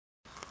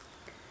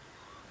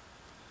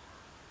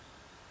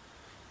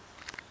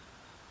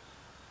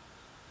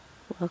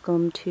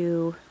Welcome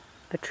to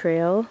a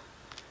trail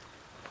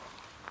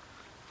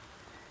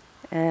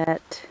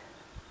at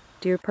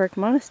Deer Park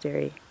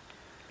Monastery,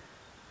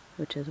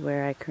 which is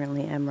where I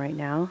currently am right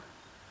now.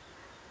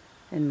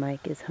 And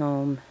Mike is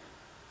home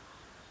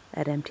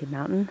at Empty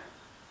Mountain.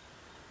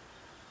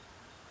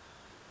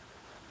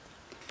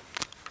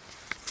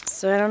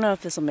 So I don't know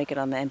if this will make it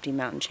on the Empty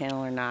Mountain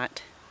channel or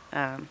not.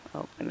 Here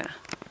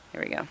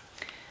we go.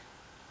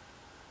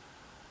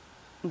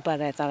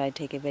 But I thought I'd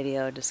take a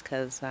video just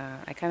because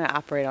I kind of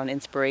operate on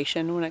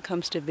inspiration when it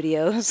comes to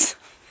videos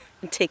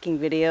and taking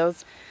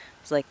videos.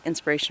 It's like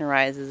inspiration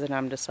arises and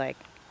I'm just like,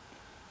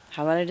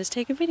 how about I just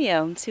take a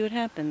video and see what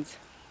happens?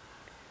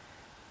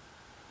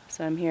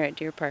 So I'm here at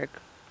Deer Park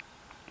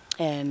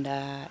and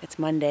it's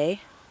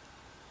Monday,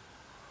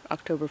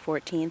 October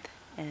 14th,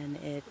 and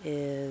it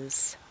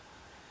is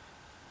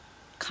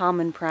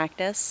common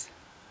practice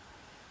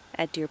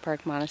at Deer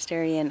Park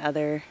Monastery and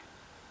other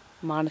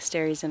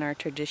monasteries in our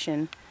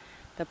tradition,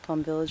 the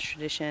Plum Village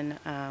tradition,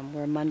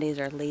 where Mondays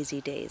are lazy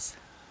days.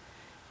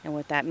 And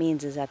what that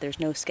means is that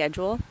there's no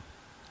schedule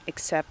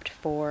except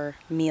for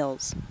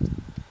meals,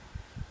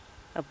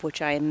 of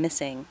which I am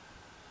missing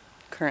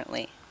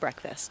currently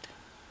breakfast,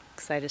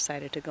 because I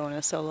decided to go on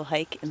a solo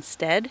hike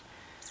instead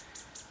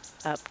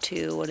up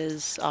to what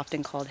is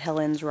often called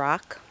Helen's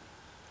Rock.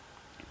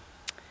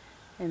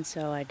 And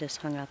so I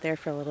just hung out there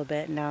for a little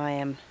bit. Now I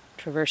am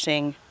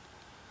traversing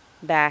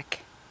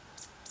back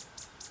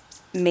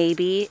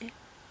maybe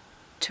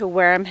to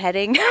where I'm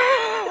heading.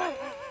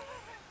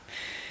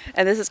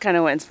 And this is kind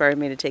of what inspired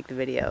me to take the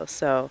video.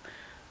 So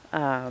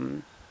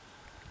there's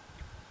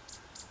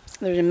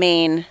a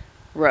main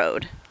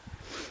road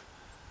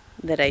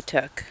that I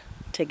took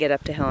to get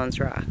up to Helen's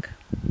Rock.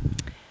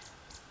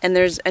 And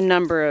there's a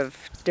number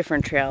of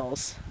different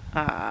trails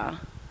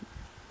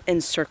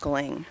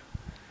encircling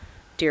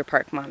Deer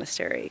Park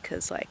Monastery,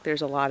 because like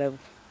there's a lot of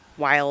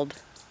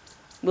wild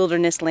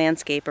wilderness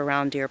landscape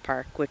around Deer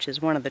Park, which is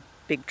one of the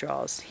big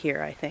draws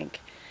here, I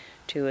think,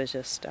 too, is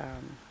just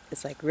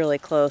it's like really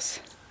close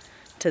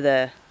to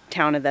the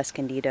town of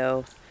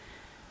Escondido,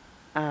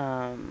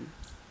 but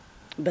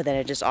then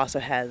it just also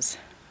has,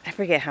 I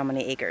forget how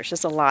many acres,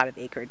 just a lot of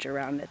acreage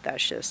around it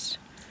that's just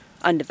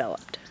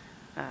undeveloped.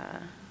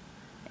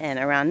 And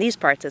around these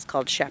parts it's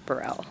called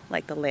chaparral,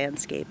 like the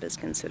landscape is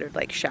considered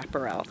like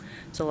chaparral.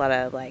 It's a lot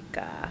of like,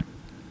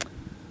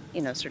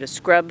 sort of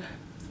scrub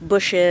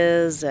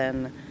bushes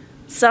and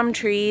some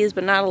trees,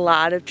 but not a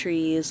lot of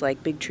trees,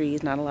 like big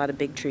trees, not a lot of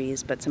big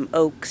trees, but some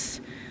oaks,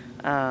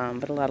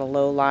 but a lot of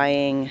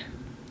low-lying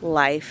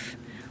life.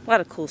 A lot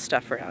of cool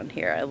stuff around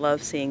here. I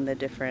love seeing the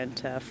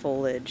different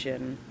foliage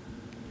and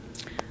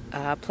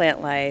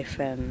plant life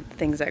and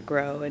things that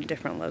grow in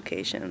different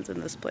locations,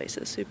 and this place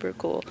is super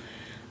cool.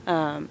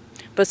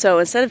 But so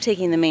instead of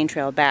taking the main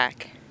trail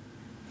back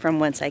from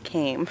whence I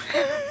came,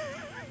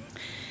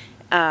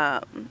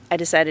 I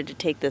decided to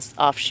take this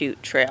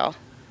offshoot trail,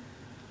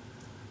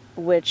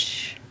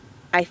 which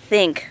I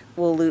think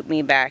will loop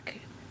me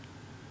back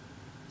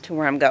to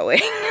where I'm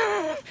going.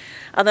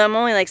 Although I'm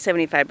only like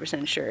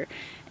 75% sure.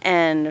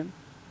 And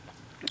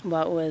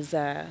what was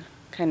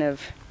kind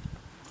of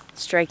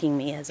striking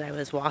me as I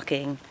was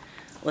walking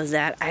was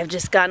that I've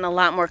just gotten a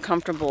lot more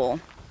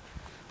comfortable,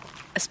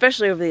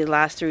 especially over the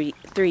last three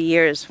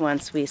years,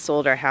 once we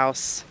sold our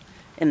house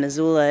in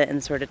Missoula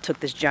and sort of took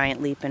this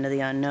giant leap into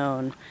the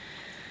unknown.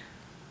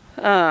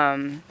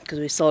 Because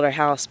we sold our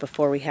house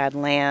before we had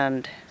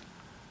land,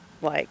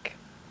 like,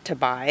 to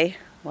buy.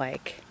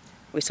 Like,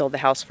 we sold the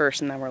house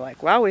first and then we're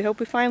like, wow, we hope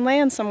we find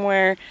land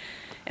somewhere.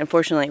 And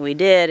fortunately we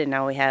did, and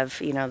now we have,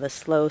 the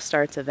slow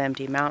starts of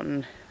Empty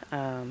Mountain.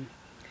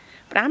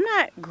 But I'm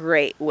not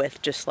great with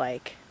just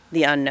like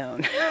the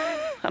unknown.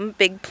 I'm a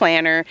big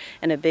planner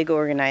and a big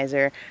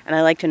organizer, and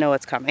I like to know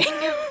what's coming.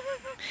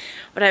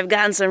 But I've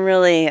gotten some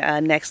really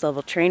next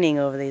level training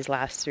over these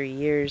last 3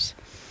 years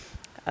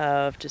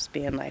of just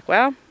being like,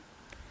 well,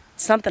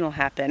 something will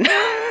happen.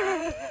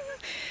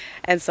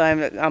 And so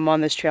I'm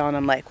on this trail and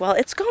I'm like, well,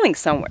 it's going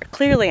somewhere.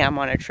 Clearly I'm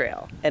on a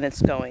trail and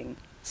it's going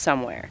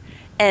somewhere.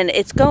 And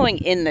it's going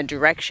in the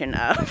direction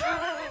of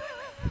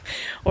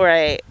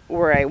where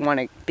I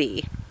want to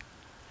be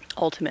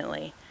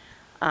ultimately.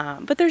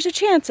 But there's a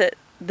chance that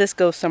this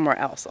goes somewhere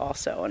else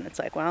also. And it's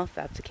like, well, if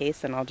that's the case,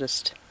 then I'll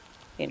just,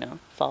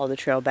 follow the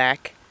trail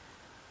back.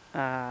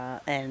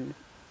 And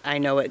I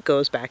know it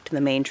goes back to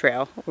the main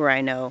trail where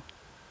I know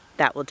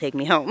that will take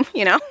me home,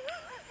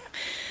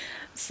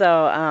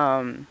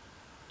 So,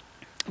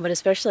 but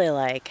especially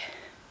like,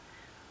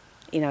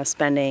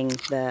 spending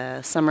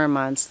the summer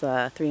months,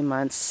 the 3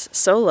 months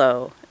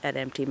solo at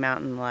Empty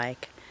Mountain,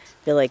 like,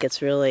 I feel like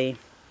it's really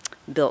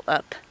built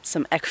up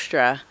some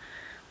extra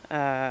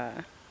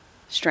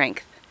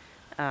strength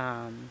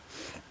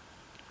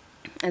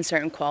and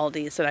certain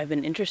qualities that I've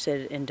been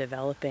interested in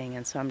developing,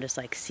 and so I'm just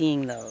like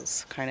seeing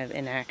those kind of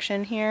in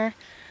action here,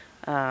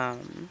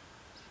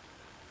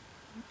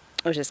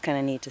 which is kind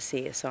of neat to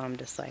see. So I'm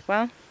just like,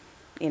 well,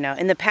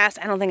 in the past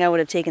I don't think I would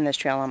have taken this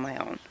trail on my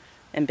own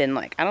and been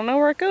like, I don't know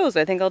where it goes,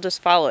 I think I'll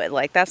just follow it.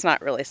 Like, that's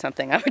not really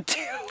something I would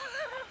do.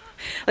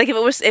 Like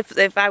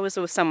if I was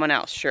with someone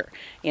else, sure,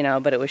 you know,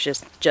 but it was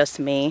just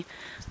me,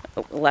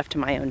 left to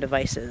my own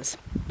devices.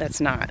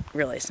 That's not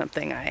really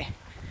something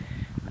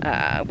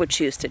I would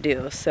choose to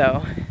do.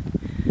 So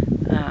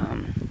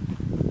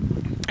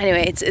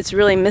anyway, it's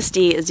really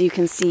misty, as you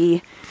can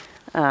see,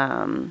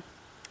 and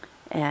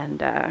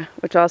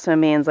which also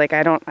means like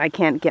I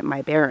can't get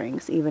my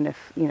bearings, even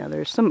if, you know,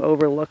 there's some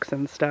overlooks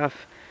and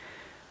stuff,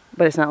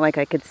 but it's not like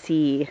I could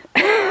see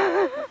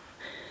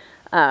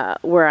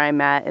where I'm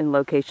at in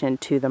location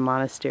to the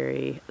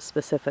monastery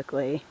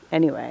specifically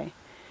anyway.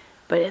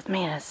 But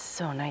man, it's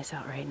so nice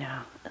out right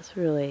now. It's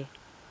really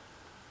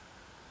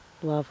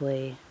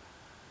lovely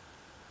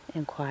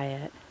and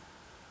quiet.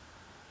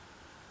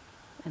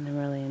 And I'm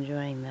really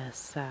enjoying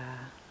this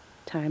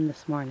time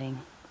this morning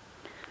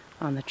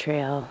on the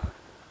trail.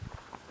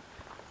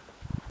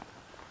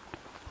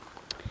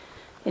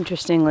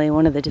 Interestingly,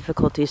 one of the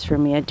difficulties for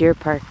me at Deer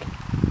Park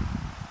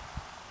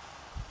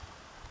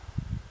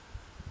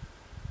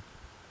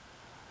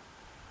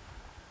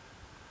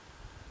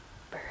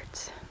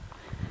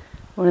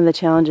one of the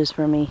challenges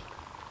for me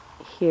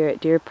here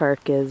at Deer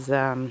Park is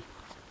the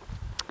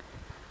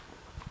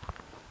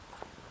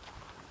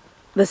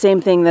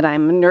same thing that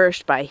I'm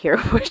nourished by here,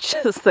 which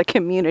is the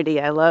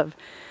community. I love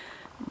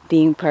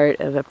being part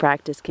of a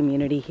practice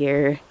community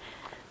here.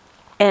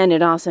 And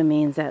it also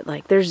means that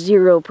like there's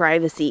zero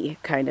privacy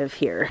kind of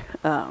here.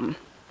 And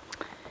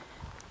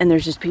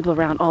there's just people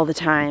around all the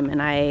time,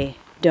 and I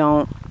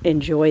don't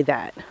enjoy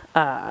that.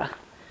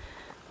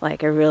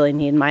 Like I really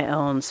need my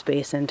own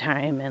space and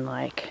time, and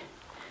like,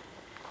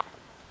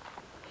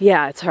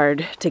 yeah, it's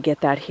hard to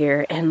get that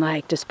here. And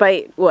like,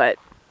 despite what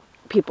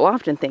people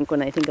often think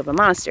when they think of a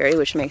monastery,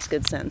 which makes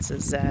good sense,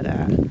 is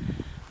that,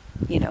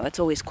 you know, it's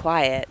always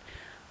quiet.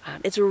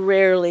 It's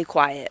rarely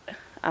quiet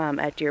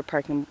at Deer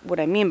Park. And what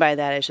I mean by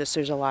that is just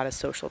there's a lot of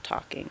social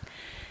talking.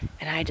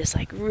 And I just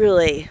like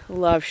really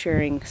love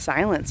sharing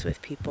silence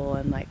with people,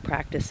 and like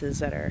practices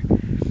that are,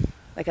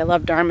 like I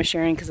love Dharma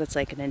sharing because it's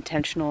like an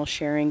intentional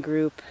sharing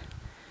group.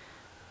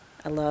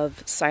 I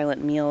love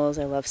silent meals.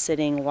 I love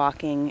sitting,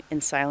 walking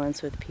in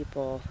silence with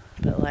people.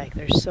 But like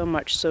there's so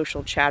much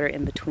social chatter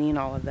in between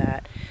all of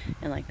that.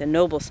 And like the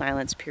noble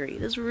silence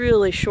period is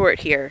really short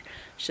here.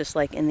 It's just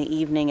like in the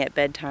evening at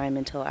bedtime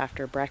until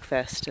after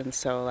breakfast. And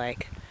so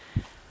like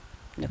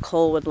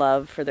Nicole would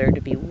love for there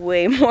to be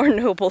way more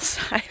noble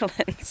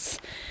silence.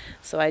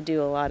 So I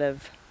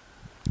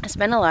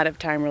spend a lot of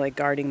time really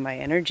guarding my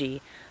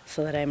energy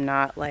so that I'm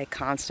not like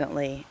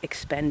constantly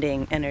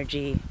expending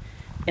energy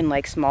in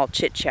like small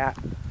chit chat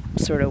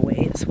sort of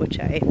ways, which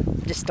I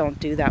just don't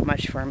do that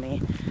much for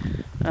me.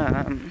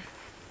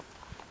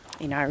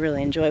 You know, I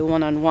really enjoy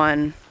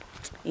one-on-one,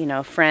 you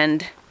know,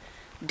 friend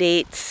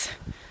dates,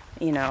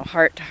 you know,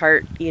 heart to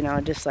heart, you know,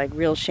 just like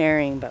real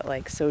sharing, but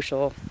like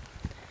social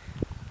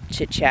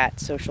chit chat,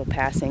 social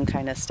passing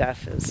kind of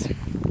stuff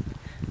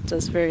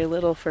does very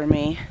little for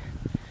me.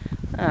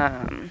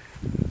 And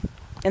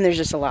there's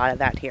just a lot of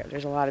that here.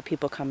 There's a lot of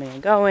people coming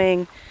and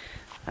going.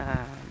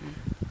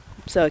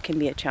 So it can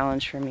be a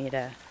challenge for me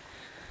to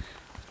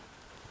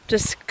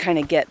just kind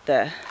of get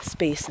the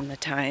space and the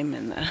time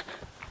and the,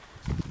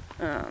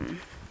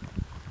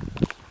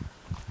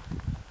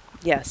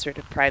 yeah, sort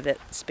of private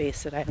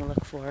space that I can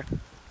look for.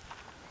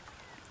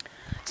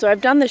 So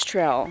I've done this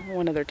trail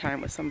one other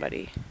time with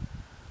somebody,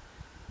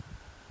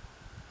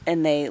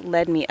 and they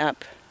led me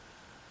up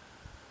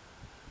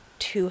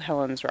to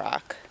Helen's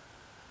Rock.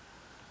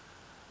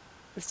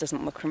 This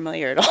doesn't look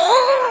familiar at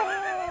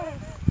all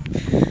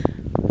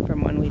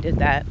from when we did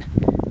that,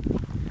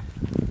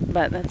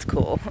 but that's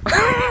cool.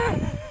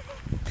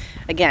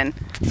 Again,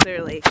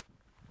 clearly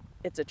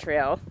it's a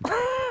trail.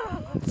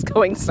 It's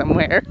going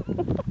somewhere.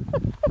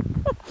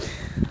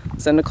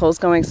 So Nicole's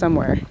going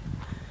somewhere.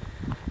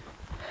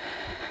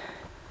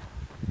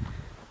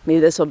 Maybe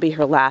this will be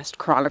her last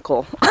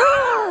chronicle.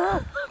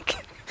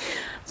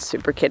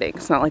 Super kidding.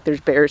 It's not like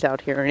there's bears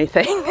out here or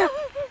anything.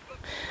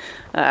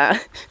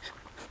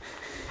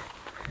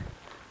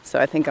 So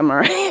I think I'm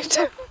alright.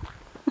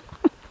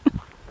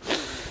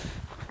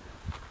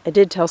 I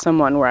did tell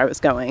someone where I was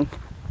going,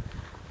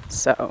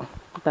 so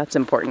that's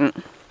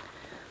important.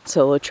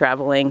 Solo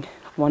traveling,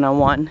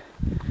 one-on-one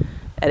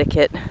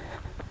etiquette.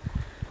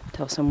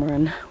 Tell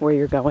someone where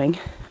you're going.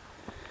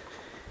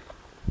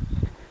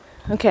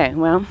 Okay,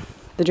 well,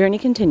 the journey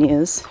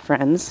continues,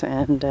 friends,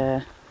 and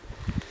if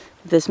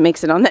this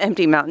makes it on the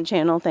Empty Mountain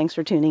channel, thanks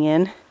for tuning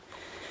in.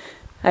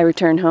 I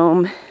return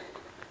home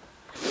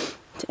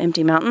to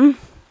Empty Mountain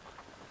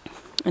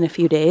in a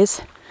few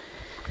days,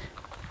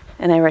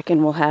 and I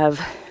reckon we'll have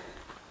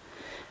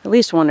at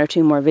least 1 or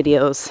 2 more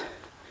videos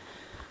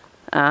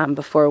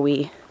before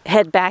we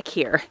head back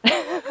here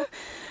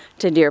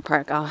to Deer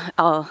Park.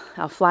 I'll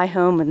fly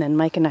home, and then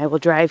Mike and I will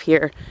drive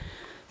here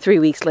 3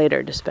 weeks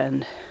later to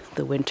spend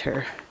the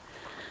winter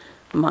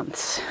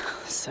months.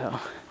 So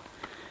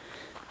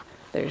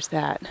there's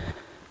that.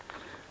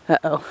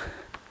 Uh-oh.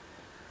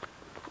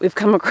 We've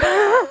come across...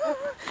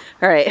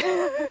 All right.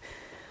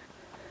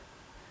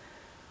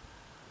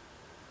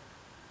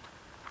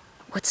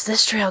 What's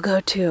this trail go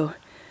to?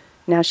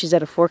 Now she's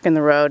at a fork in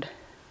the road.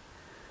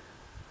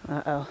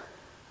 Uh-oh.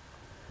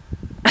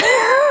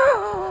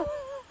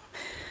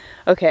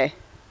 Okay.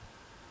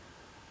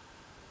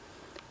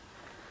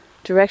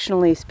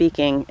 Directionally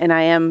speaking, and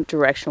I am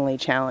directionally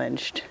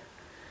challenged,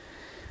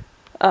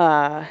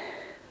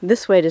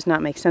 this way does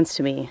not make sense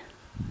to me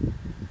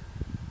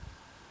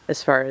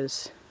as far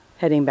as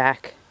heading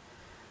back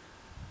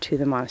to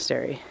the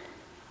monastery.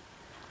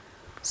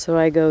 So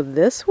I go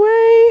this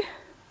way?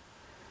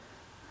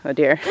 Oh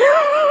dear.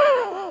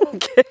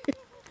 Okay.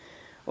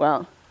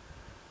 Well,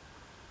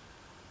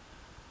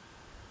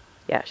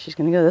 yeah, she's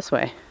gonna go this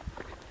way.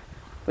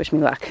 Wish me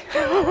luck.